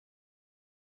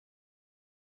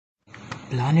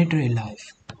Planetary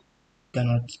life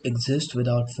cannot exist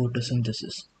without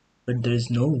photosynthesis, but there is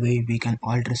no way we can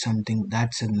alter something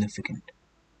that significant.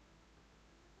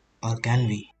 Or can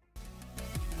we?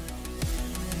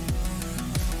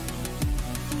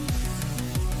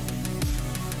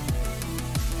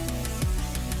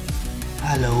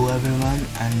 Hello everyone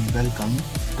and welcome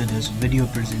to this video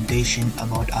presentation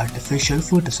about artificial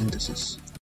photosynthesis.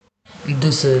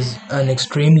 This is an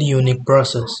extremely unique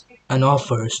process and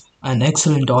offers an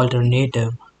excellent alternative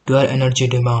to our energy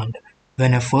demand.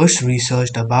 When I first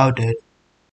researched about it,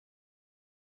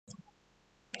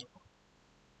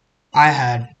 I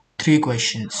had three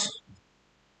questions.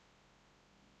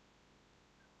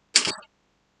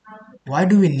 Why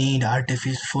do we need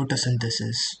artificial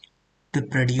photosynthesis to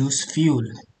produce fuel?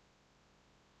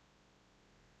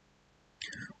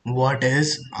 What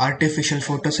is artificial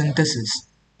photosynthesis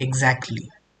exactly?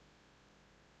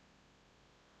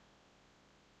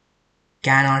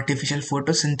 Can artificial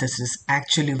photosynthesis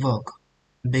actually work?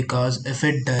 Because if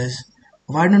it does,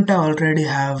 why don't I already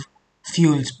have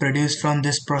fuels produced from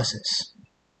this process?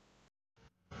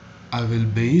 I will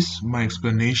base my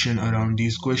explanation around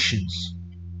these questions.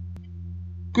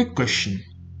 Quick question.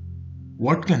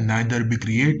 What can neither be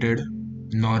created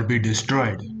nor be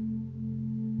destroyed?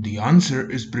 The answer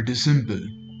is pretty simple.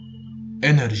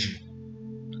 Energy.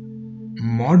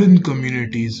 Modern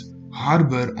communities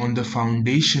harbor on the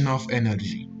foundation of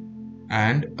energy,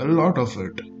 and a lot of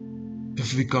it.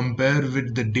 If we compare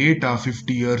with the data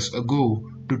 50 years ago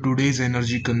to today's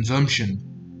energy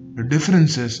consumption, the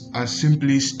differences are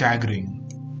simply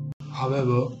staggering.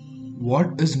 However,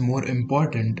 what is more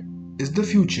important is the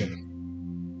future.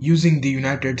 Using the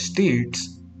United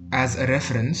States as a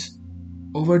reference,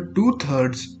 over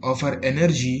two-thirds of our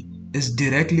energy is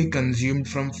directly consumed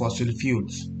from fossil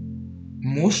fuels.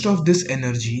 Most of this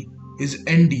energy is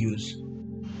end use,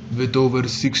 with over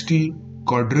 60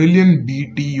 quadrillion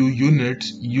BTU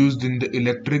units used in the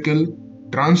electrical,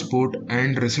 transport,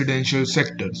 and residential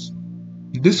sectors.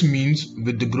 This means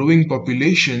with the growing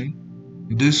population,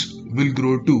 this will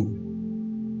grow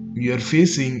too. We are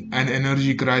facing an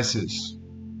energy crisis,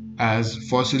 as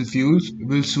fossil fuels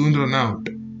will soon run out.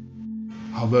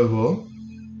 However,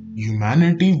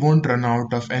 humanity won't run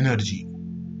out of energy.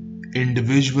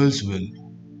 Individuals will.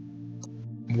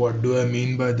 What do I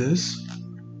mean by this?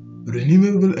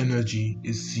 Renewable energy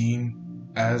is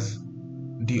seen as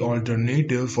the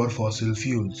alternative for fossil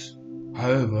fuels.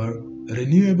 However,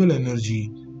 renewable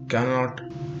energy cannot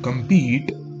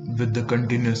compete with the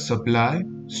continuous supply,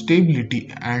 stability,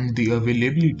 and the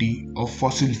availability of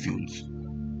fossil fuels,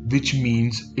 which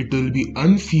means it will be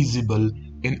unfeasible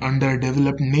in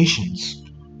underdeveloped nations.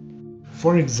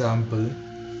 For example,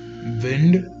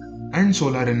 wind and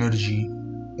solar energy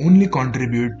only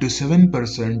contribute to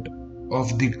 7%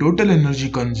 of the total energy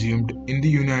consumed in the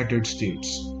United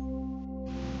States.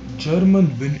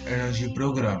 German wind energy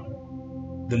program,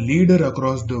 the leader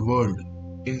across the world,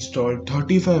 installed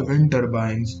 35 wind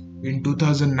turbines in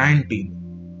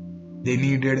 2019. They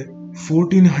needed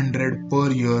 1400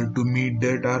 per year to meet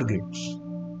their targets.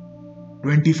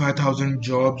 25,000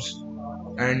 jobs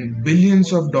and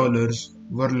billions of dollars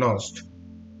were lost.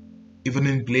 Even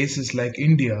in places like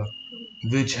India,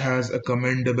 which has a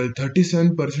commendable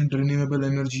 37% renewable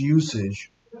energy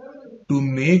usage, to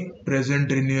make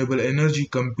present renewable energy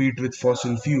compete with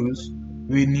fossil fuels,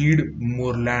 we need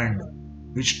more land,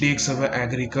 which takes away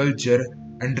agriculture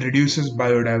and reduces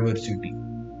biodiversity.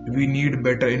 We need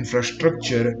better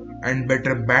infrastructure and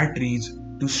better batteries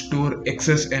to store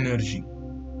excess energy.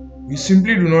 We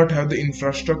simply do not have the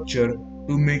infrastructure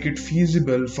to make it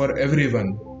feasible for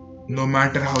everyone, no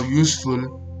matter how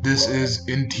useful this is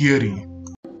in theory.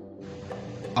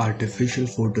 Artificial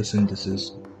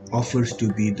photosynthesis offers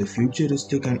to be the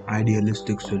futuristic and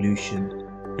idealistic solution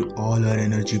to all our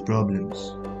energy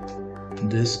problems.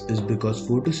 This is because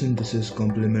photosynthesis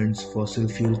complements fossil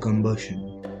fuel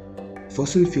combustion.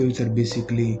 Fossil fuels are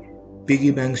basically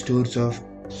piggy bank stores of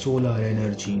solar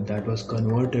energy that was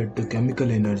converted to chemical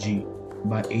energy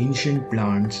by ancient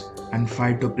plants and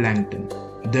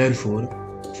phytoplankton. Therefore,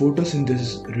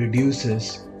 photosynthesis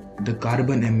reduces the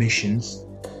carbon emissions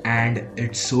and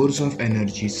its source of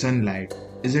energy, sunlight,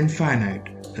 isn't finite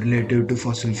relative to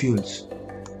fossil fuels.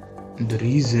 The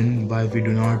reason why we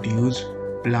do not use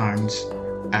plants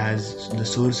as the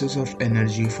sources of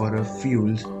energy for our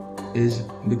fuels is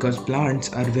because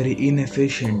plants are very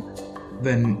inefficient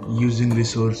when using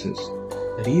resources.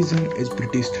 The reason is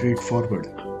pretty straightforward.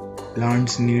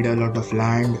 Plants need a lot of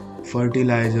land,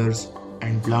 fertilizers,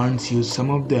 and plants use some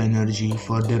of the energy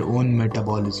for their own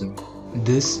metabolism.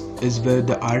 This is where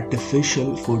the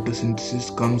artificial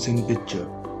photosynthesis comes in picture.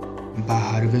 By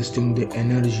harvesting the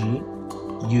energy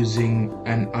using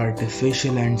an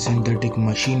artificial and synthetic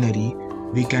machinery,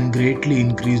 we can greatly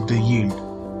increase the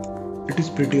yield. It is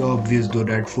pretty obvious though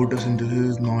that photosynthesis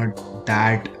is not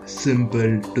that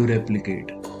simple to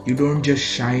replicate. You don't just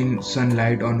shine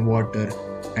sunlight on water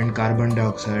and carbon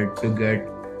dioxide to get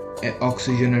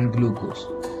oxygen and glucose.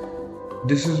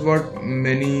 This is what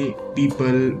many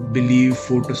people believe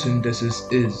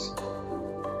photosynthesis is.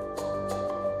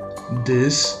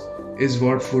 This is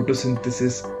what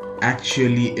photosynthesis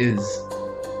actually is.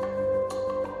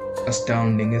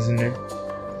 Astounding, isn't it?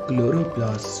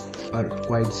 Chloroplasts are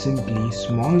quite simply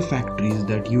small factories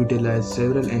that utilize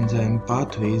several enzyme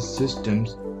pathways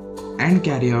systems and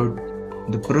carry out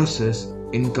the process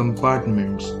in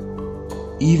compartments,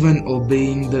 even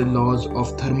obeying the laws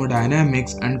of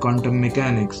thermodynamics and quantum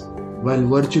mechanics, while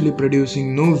virtually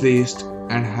producing no waste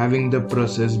and having the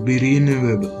process be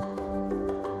renewable.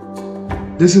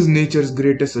 This is nature's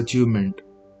greatest achievement,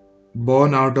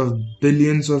 born out of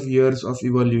billions of years of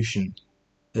evolution.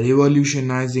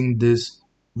 Revolutionizing this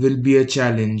will be a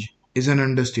challenge is an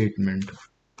understatement.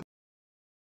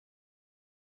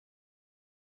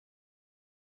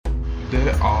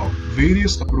 There are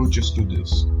various approaches to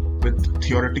this, with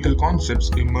theoretical concepts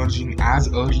emerging as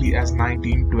early as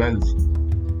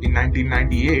 1912. In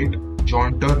 1998,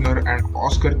 John Turner and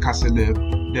Oscar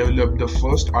Kaselev developed the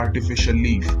first artificial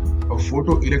leaf, a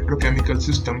photoelectrochemical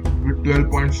system with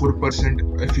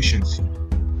 12.4% efficiency.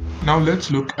 Now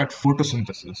let's look at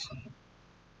photosynthesis.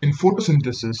 In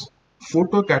photosynthesis,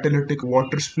 photocatalytic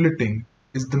water splitting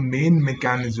is the main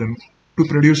mechanism to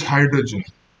produce hydrogen,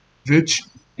 which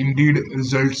indeed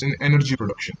results in energy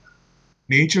production.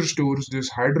 Nature stores this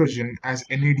hydrogen as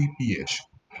NADPH,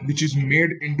 which is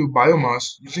made into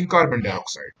biomass using carbon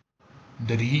dioxide.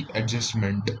 The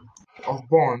readjustment of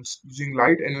bonds using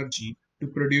light energy to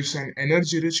produce an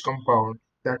energy-rich compound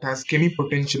that has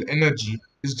chemipotential energy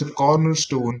is the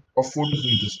cornerstone of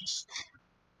photosynthesis.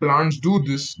 Plants do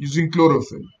this using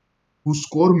chlorophyll, whose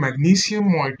core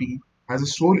magnesium moiety has a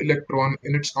sole electron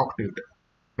in its octet.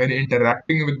 When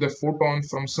interacting with the photon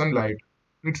from sunlight,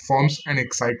 it forms an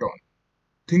exciton.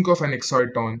 Think of an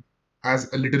exciton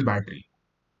as a little battery.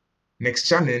 Next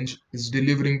challenge is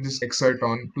delivering this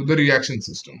exciton to the reaction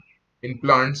system. In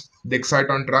plants, the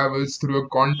exciton travels through a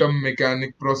quantum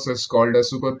mechanic process called a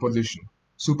superposition.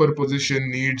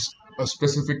 Superposition needs a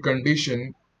specific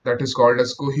condition that is called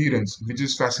as coherence, which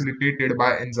is facilitated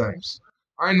by enzymes.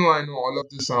 I know, all of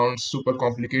this sounds super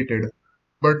complicated,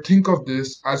 but think of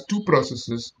this as two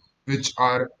processes which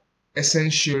are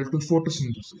essential to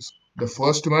photosynthesis. The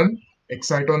first one,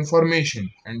 exciton formation,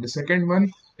 and the second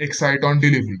one, exciton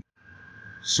delivery.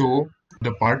 So,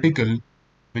 the particle,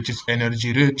 which is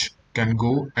energy rich, can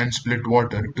go and split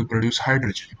water to produce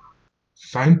hydrogen.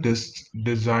 Scientists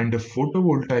designed a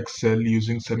photovoltaic cell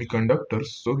using semiconductors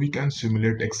so we can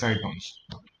simulate excitons.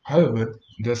 However,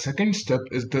 the second step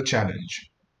is the challenge.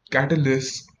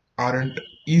 Catalysts aren't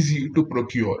easy to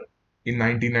procure. In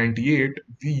 1998,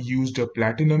 we used a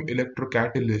platinum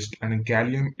electrocatalyst and a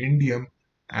gallium indium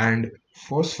and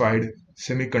phosphide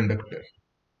semiconductor.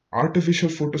 Artificial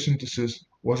photosynthesis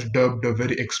was dubbed a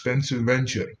very expensive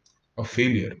venture, a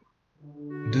failure.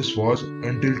 This was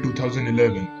until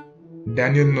 2011.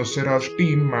 Daniel Nocera's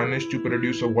team managed to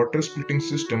produce a water splitting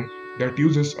system that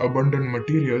uses abundant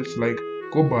materials like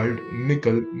cobalt,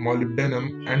 nickel,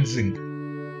 molybdenum, and zinc.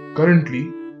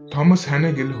 Currently, Thomas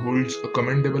Hanagel holds a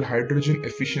commendable hydrogen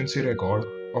efficiency record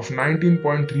of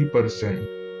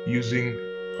 19.3% using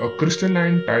a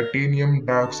crystalline titanium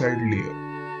dioxide layer.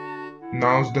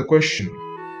 Now's the question,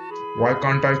 why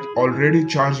can't I already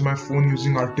charge my phone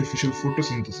using artificial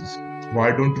photosynthesis?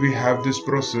 Why don't we have this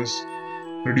process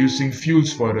producing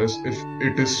fuels for us if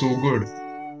it is so good?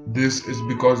 This is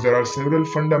because there are several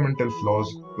fundamental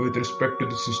flaws with respect to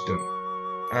the system,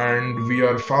 and we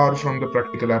are far from the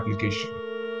practical application.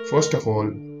 First of all,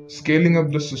 scaling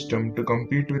up the system to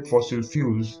compete with fossil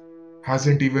fuels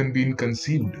hasn't even been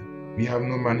conceived. We have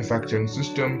no manufacturing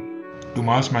system to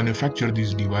mass manufacture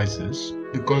these devices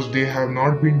because they have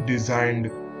not been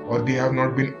designed or they have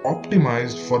not been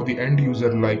optimized for the end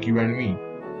user like you and me.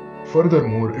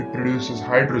 Furthermore, it produces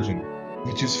hydrogen,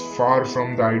 which is far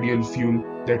from the ideal fuel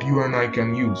that you and I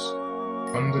can use.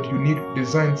 Another unique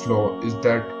design flaw is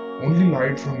that only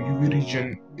light from UV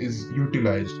region is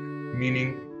utilized,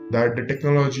 meaning that the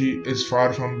technology is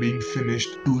far from being finished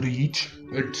to reach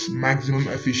its maximum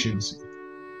efficiency.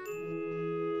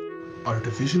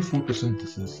 Artificial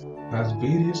photosynthesis has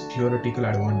various theoretical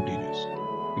advantages.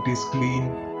 It is clean,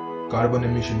 carbon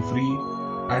emission free,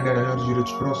 and an energy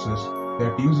rich process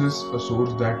that uses a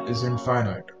source that isn't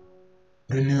finite.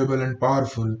 Renewable and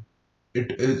powerful,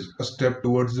 It is a step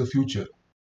towards the future.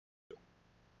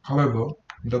 However,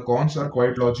 the cons are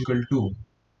quite logical too.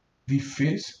 We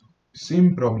face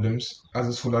same problems as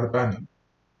a solar panel.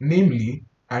 Namely,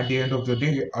 at the end of the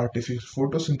day, artificial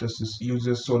photosynthesis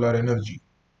uses solar energy,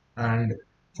 and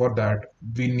for that,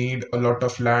 we need a lot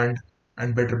of land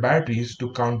and better batteries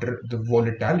to counter the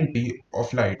volatility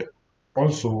of light.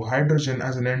 Also, hydrogen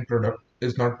as an end product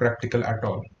is not practical at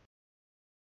all.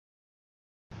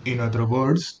 In other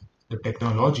words, the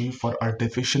technology for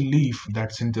artificial leaf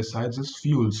that synthesizes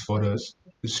fuels for us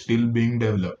is still being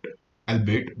developed,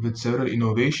 albeit with several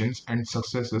innovations and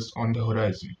successes on the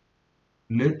horizon.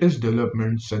 Latest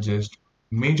developments suggest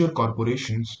major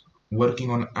corporations working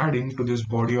on adding to this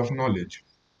body of knowledge.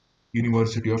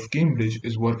 University of Cambridge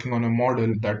is working on a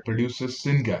model that produces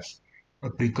syngas, a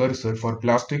precursor for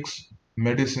plastics,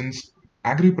 medicines,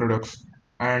 agri-products,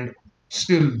 and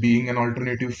still being an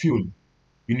alternative fuel.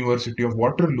 University of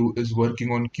Waterloo is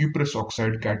working on cuprous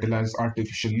oxide catalyzed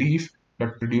artificial leaf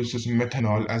that produces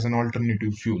methanol as an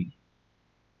alternative fuel.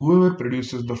 Whoever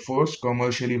produces the first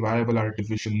commercially viable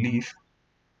artificial leaf,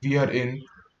 we are in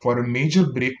for a major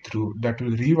breakthrough that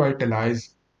will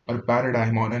revitalize our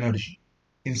paradigm on energy.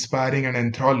 Inspiring and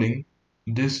enthralling,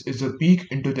 this is a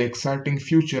peek into the exciting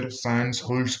future science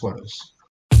holds for us.